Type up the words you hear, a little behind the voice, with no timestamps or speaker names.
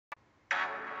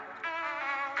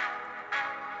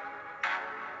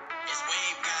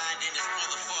in this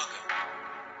motherfucker.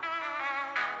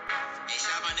 Hey,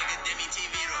 shout out my nigga DEMEGODTV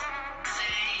though.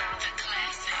 The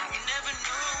classic. You never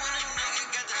know when a nigga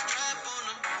got the strap on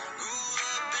him. Grew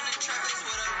up in the trap, that's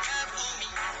what I rap on me.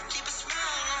 Keep a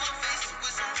smile on my face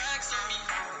with some racks on me.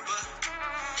 But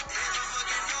they don't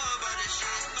fucking know about this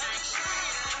shit. About this shit,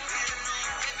 yeah. We don't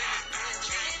know living this bitch.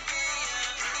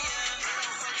 They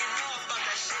don't fucking know about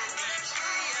that shit. That shit,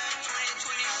 yeah.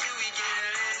 2020 shit, we get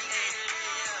it in. Hey,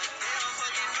 yeah. They don't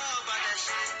fucking know about that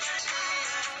shit. That shit,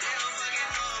 yeah. They don't fucking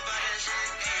know about that shit.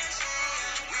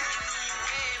 Hey, we the new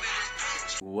wave in this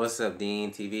bitch. What's up,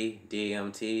 DEMEGOTV,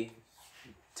 DMT?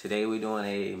 Today we're doing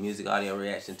a music audio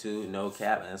reaction to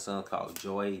NoCap and a song called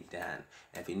Joy Dan.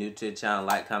 And if you're new to the channel,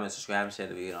 like, comment, subscribe, and share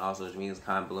the video. And also, which means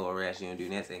comment below what reaction you want to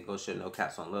do next. And go show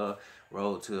NoCap some love.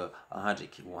 Road to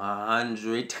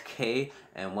 100K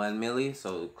and 1 milli.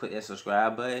 So click that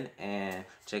subscribe button and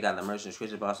check out the merch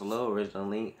description box below. Original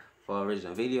link for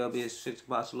original video be description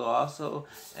box below also.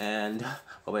 And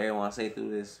hope everyone stay through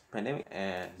this pandemic.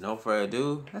 And no further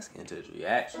ado, let's get into this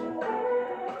reaction.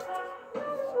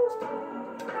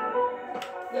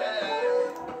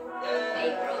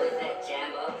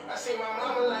 I see my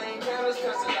mama lighting candles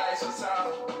cause the lights was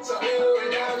off. So we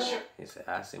without you. He said,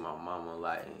 I see my mama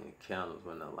lighting candles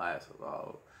when the lights was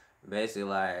off. Basically,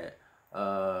 like,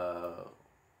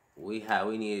 we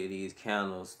needed these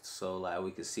candles so like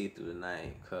we could see through the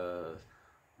night, cause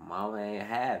mama ain't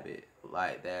have it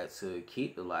like that to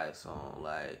keep the lights on.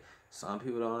 Like, some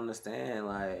people don't understand,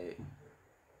 like,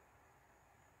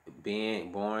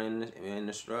 being born in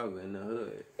the struggle in the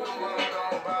hood. One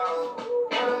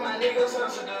of my niggas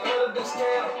hustled, the other do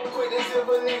scam. Quick to zip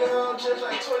a nigga on just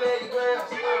like 28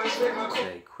 grams. I respect my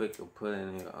Say quick of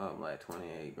putting it up like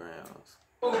 28 grams.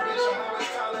 Ooh, bitch, I'm always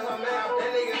calling her now. That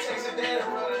nigga texted daddy,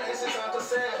 brother, that's his Uncle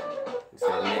Sam. He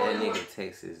said, man, that nigga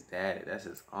texts his daddy, that's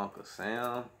his Uncle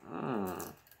Sam.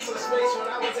 Some space when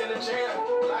I was in the jam.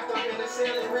 Locked up in the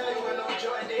ceiling, really with no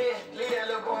joy then. Leave that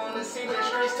little boy on the cement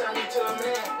streets, turn me to a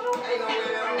man. Ain't no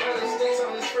way that I'm running sticks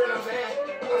on this sprinter van.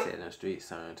 He said the streets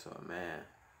turn into a man.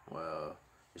 Well,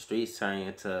 the streets turn you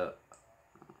into,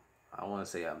 I want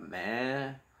to say a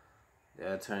man.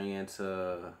 They'll turn you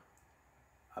into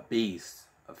a beast,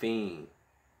 a fiend.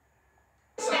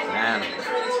 So the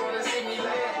critics wanna see me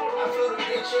land. I flew the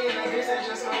bitch in, I guess there's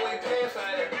just no way paying for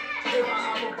that. Get my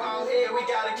apple ball head, we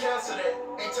gotta cancel that.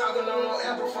 Ain't talking on no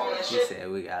Apple phone and shit. He said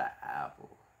we got an apple.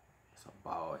 It's a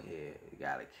bald head. You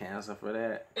got a cancer for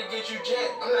that? To get you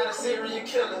jacked, I'm not a serial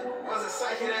killer. Was a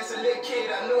psychic as a little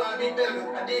kid, I knew I'd be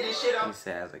bigger. I did this shit He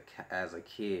said as a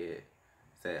kid,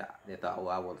 said they thought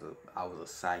I was a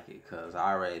psychic because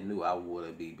I already knew I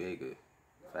would be bigger.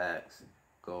 Facts,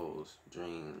 goals,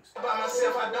 dreams. By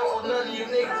myself, I don't owe none of you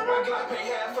niggas. My Cloutpay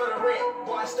half for the rent.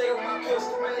 Boy, I stay with my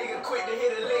pistol. My nigga quick to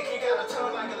hit a lick, he got a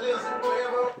tongue like a lizard.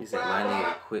 Forever. He said my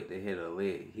nigga quick to hit a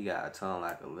lick, he got a tongue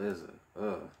like a lizard.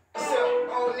 Ugh. I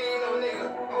don't need no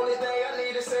nigga. Only thing I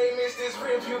need to say is this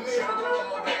review mirror.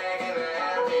 Go bag in the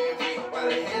Airbnb. Why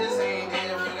the hell is ain't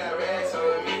dead if you got racks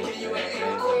on me? Can you ain't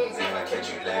 8 queens if I catch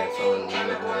you lacking? I'm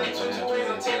at 1, 2, 3,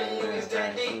 I'm telling you it's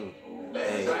that deep.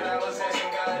 Last night I was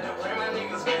asking God to bring my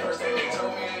niggas back. First thing they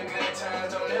told me in good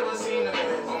times, don't ever see no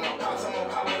bad. On my pops, I'm a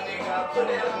pop a nigga, I put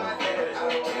that on my dad. I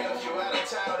don't care if you out of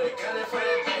town, they gunning for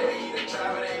that bag. Either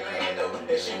drive or they land up,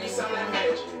 there should be some that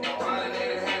match. I'm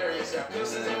pollinated hilarious, got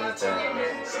pistols in my tongue,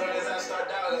 man. Soon as I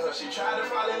start doubting her, she tried to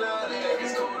fall in love. They think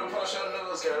it's cool to post your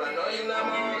news, girl. I know you're not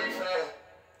my only fan.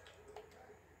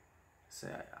 Say,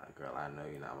 girl, I know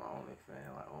you're not my only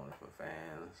fan, like only for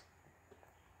fans.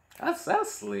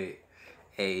 That's slick.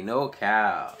 Hey,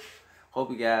 NoCap.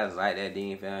 Hope you guys like that.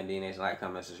 Dean fan, Dean Nation, like,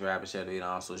 comment, subscribe, and share the video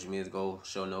on social media. Go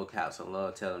show NoCap some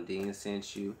love. Tell them Dean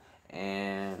sent you.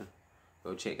 And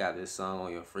go check out this song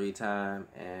on your free time.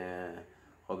 And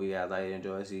hope you guys like it,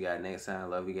 enjoy. See you guys next time.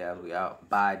 Love you guys. We out.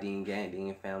 Bye, Dean Gang,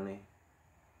 Dean family.